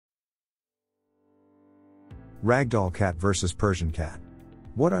Ragdoll Cat versus Persian Cat.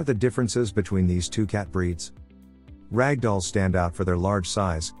 What are the differences between these two cat breeds? Ragdolls stand out for their large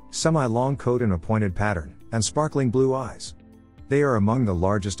size, semi-long coat in a pointed pattern, and sparkling blue eyes. They are among the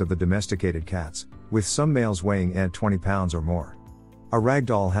largest of the domesticated cats, with some males weighing at 20 pounds or more. A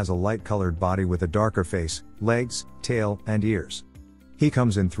ragdoll has a light-colored body with a darker face, legs, tail, and ears. He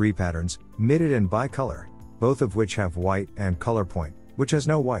comes in 3 patterns, mitted and bicolor, both of which have white, and colorpoint, which has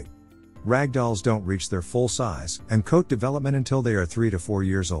no white. Ragdolls don't reach their full size and coat development until they are 3 to 4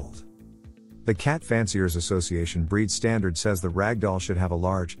 years old. The Cat Fanciers Association breed standard says the ragdoll should have a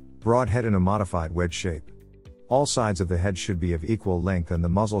large, broad head in a modified wedge shape. All sides of the head should be of equal length and the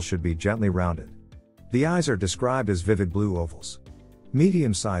muzzle should be gently rounded. The eyes are described as vivid blue ovals.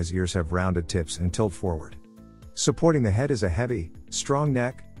 Medium-sized ears have rounded tips and tilt forward. Supporting the head is a heavy, strong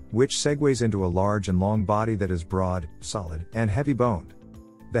neck, which segues into a large and long body that is broad, solid, and heavy-boned.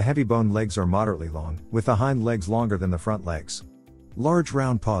 The heavy-boned legs are moderately long, with the hind legs longer than the front legs. Large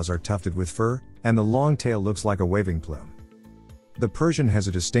round paws are tufted with fur, and the long tail looks like a waving plume. The Persian has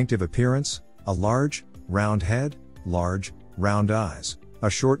a distinctive appearance, a large, round head, large, round eyes, a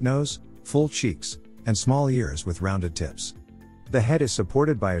short nose, full cheeks, and small ears with rounded tips. The head is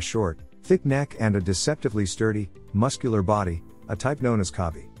supported by a short, thick neck and a deceptively sturdy, muscular body, a type known as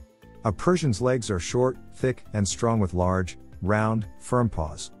cobby. A Persian's legs are short, thick, and strong with large, round, firm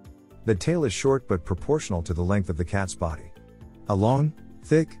paws. The tail is short but proportional to the length of the cat's body. A long,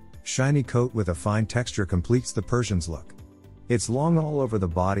 thick, shiny coat with a fine texture completes the Persian's look. It's long all over the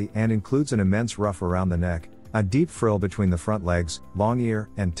body and includes an immense ruff around the neck, a deep frill between the front legs, long ear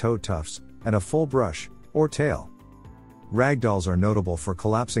and toe tufts, and a full brush, or tail. Ragdolls are notable for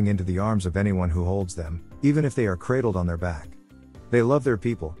collapsing into the arms of anyone who holds them, even if they are cradled on their back. They love their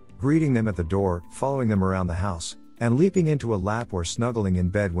people, greeting them at the door, following them around the house, and leaping into a lap or snuggling in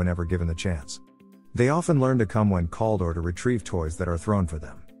bed whenever given the chance. They often learn to come when called or to retrieve toys that are thrown for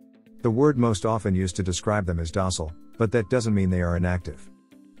them. The word most often used to describe them is docile, but that doesn't mean they are inactive.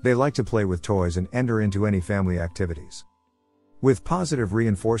 They like to play with toys and enter into any family activities. With positive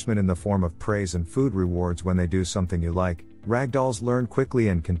reinforcement in the form of praise and food rewards when they do something you like, ragdolls learn quickly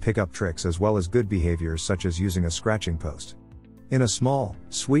and can pick up tricks as well as good behaviors such as using a scratching post. In a small,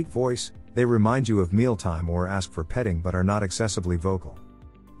 sweet voice, they remind you of mealtime or ask for petting but are not excessively vocal.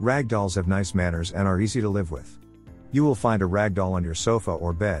 Ragdolls have nice manners and are easy to live with. You will find a ragdoll on your sofa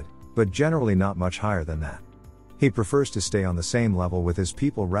or bed, but generally not much higher than that. He prefers to stay on the same level with his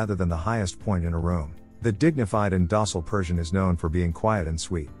people rather than the highest point in a room. The dignified and docile Persian is known for being quiet and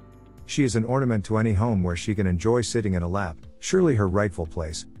sweet. She is an ornament to any home where she can enjoy sitting in a lap, surely her rightful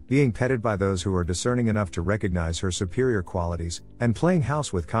place, being petted by those who are discerning enough to recognize her superior qualities, and playing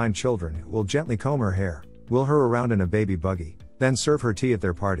house with kind children who will gently comb her hair, wheel her around in a baby buggy, then serve her tea at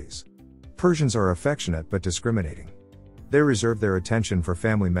their parties. Persians are affectionate but discriminating. They reserve their attention for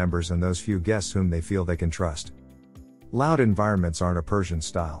family members and those few guests whom they feel they can trust. Loud environments aren't a Persian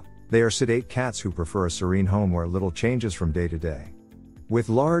style. They are sedate cats who prefer a serene home where little changes from day to day. With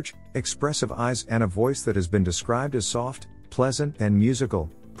large, expressive eyes and a voice that has been described as soft, pleasant, and musical,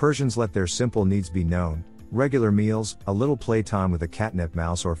 Persians let their simple needs be known: regular meals, a little playtime with a catnip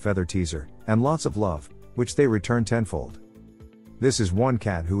mouse or feather teaser, and lots of love, which they return tenfold. This is one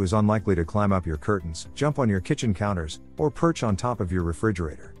cat who is unlikely to climb up your curtains, jump on your kitchen counters, or perch on top of your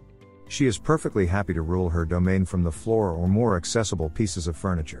refrigerator. She is perfectly happy to rule her domain from the floor or more accessible pieces of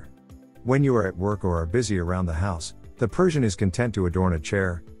furniture. When you are at work or are busy around the house, the Persian is content to adorn a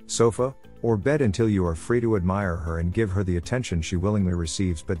chair, sofa, or bed until you are free to admire her and give her the attention she willingly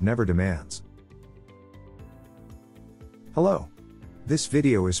receives but never demands. Hello. This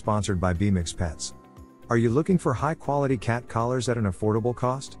video is sponsored by BMX Pets. Are you looking for high-quality cat collars at an affordable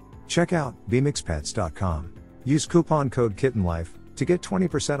cost? Check out bmxpets.com. Use coupon code KittenLife to get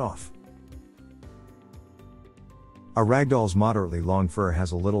 20% off. A ragdoll's moderately long fur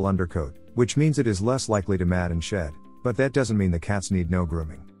has a little undercoat, which means it is less likely to mat and shed, but that doesn't mean the cats need no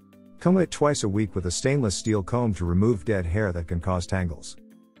grooming. Comb it twice a week with a stainless steel comb to remove dead hair that can cause tangles.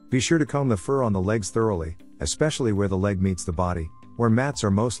 Be sure to comb the fur on the legs thoroughly, especially where the leg meets the body, where mats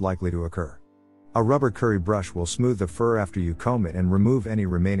are most likely to occur. A rubber curry brush will smooth the fur after you comb it and remove any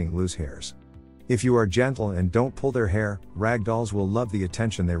remaining loose hairs. If you are gentle and don't pull their hair, ragdolls will love the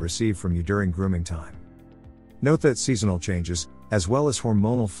attention they receive from you during grooming time. Note that seasonal changes, as well as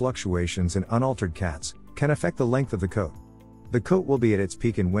hormonal fluctuations in unaltered cats, can affect the length of the coat. The coat will be at its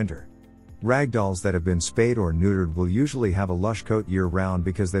peak in winter. Ragdolls that have been spayed or neutered will usually have a lush coat year-round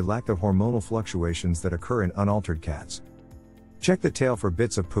because they lack the hormonal fluctuations that occur in unaltered cats. Check the tail for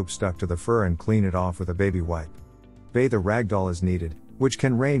bits of poop stuck to the fur and clean it off with a baby wipe. Bathe a ragdoll as needed, which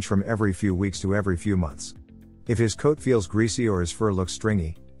can range from every few weeks to every few months. If his coat feels greasy or his fur looks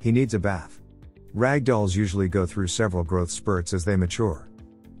stringy, he needs a bath. Ragdolls usually go through several growth spurts as they mature.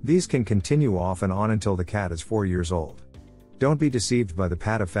 These can continue off and on until the cat is 4 years old. Don't be deceived by the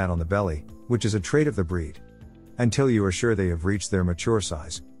pat of fat on the belly, which is a trait of the breed. Until you are sure they have reached their mature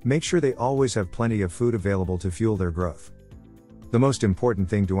size, make sure they always have plenty of food available to fuel their growth. The most important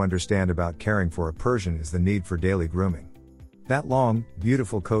thing to understand about caring for a Persian is the need for daily grooming. That long,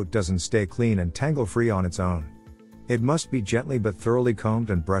 beautiful coat doesn't stay clean and tangle-free on its own. It must be gently but thoroughly combed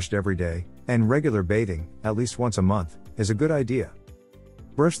and brushed every day, and regular bathing, at least once a month, is a good idea.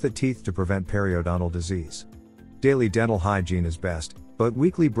 Brush the teeth to prevent periodontal disease. Daily dental hygiene is best, but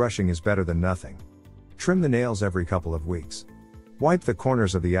weekly brushing is better than nothing. Trim the nails every couple of weeks. Wipe the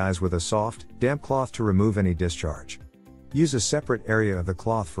corners of the eyes with a soft, damp cloth to remove any discharge. Use a separate area of the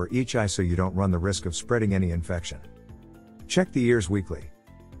cloth for each eye so you don't run the risk of spreading any infection. Check the ears weekly.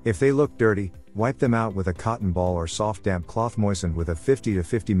 If they look dirty, wipe them out with a cotton ball or soft damp cloth moistened with a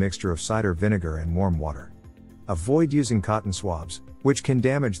 50-50 mixture of cider vinegar and warm water. Avoid using cotton swabs, which can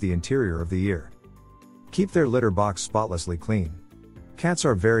damage the interior of the ear. Keep their litter box spotlessly clean. Cats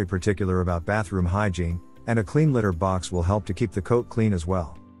are very particular about bathroom hygiene, and a clean litter box will help to keep the coat clean as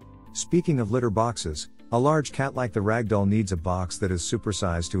well. Speaking of litter boxes, a large cat like the Ragdoll needs a box that is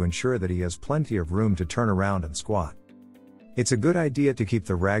supersized to ensure that he has plenty of room to turn around and squat. It's a good idea to keep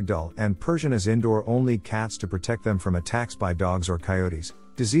the Ragdoll and Persian as indoor-only cats to protect them from attacks by dogs or coyotes,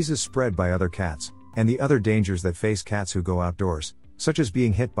 diseases spread by other cats, and the other dangers that face cats who go outdoors, such as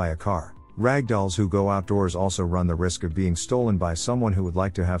being hit by a car. Ragdolls who go outdoors also run the risk of being stolen by someone who would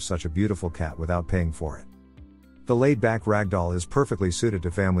like to have such a beautiful cat without paying for it. The laid-back Ragdoll is perfectly suited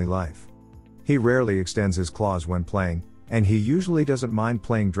to family life. He rarely extends his claws when playing, and he usually doesn't mind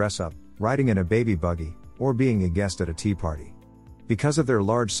playing dress-up, riding in a baby buggy, or being a guest at a tea party. Because of their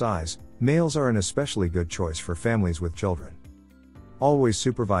large size, males are an especially good choice for families with children. Always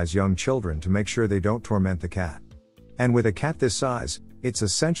supervise young children to make sure they don't torment the cat. And with a cat this size, it's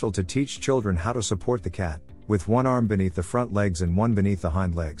essential to teach children how to support the cat, with one arm beneath the front legs and one beneath the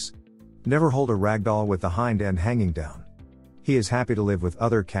hind legs. Never hold a Ragdoll with the hind end hanging down. He is happy to live with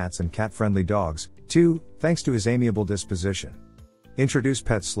other cats and cat-friendly dogs, too, thanks to his amiable disposition. Introduce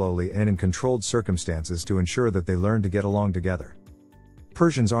pets slowly and in controlled circumstances to ensure that they learn to get along together.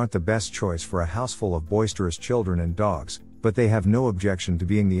 Persians aren't the best choice for a house full of boisterous children and dogs, but they have no objection to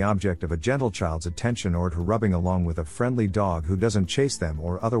being the object of a gentle child's attention or to rubbing along with a friendly dog who doesn't chase them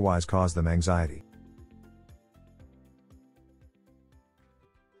or otherwise cause them anxiety.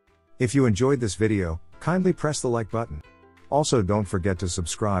 If you enjoyed this video, kindly press the like button. Also, don't forget to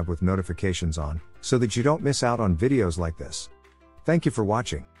subscribe with notifications on, so that you don't miss out on videos like this. Thank you for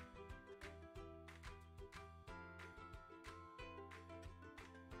watching.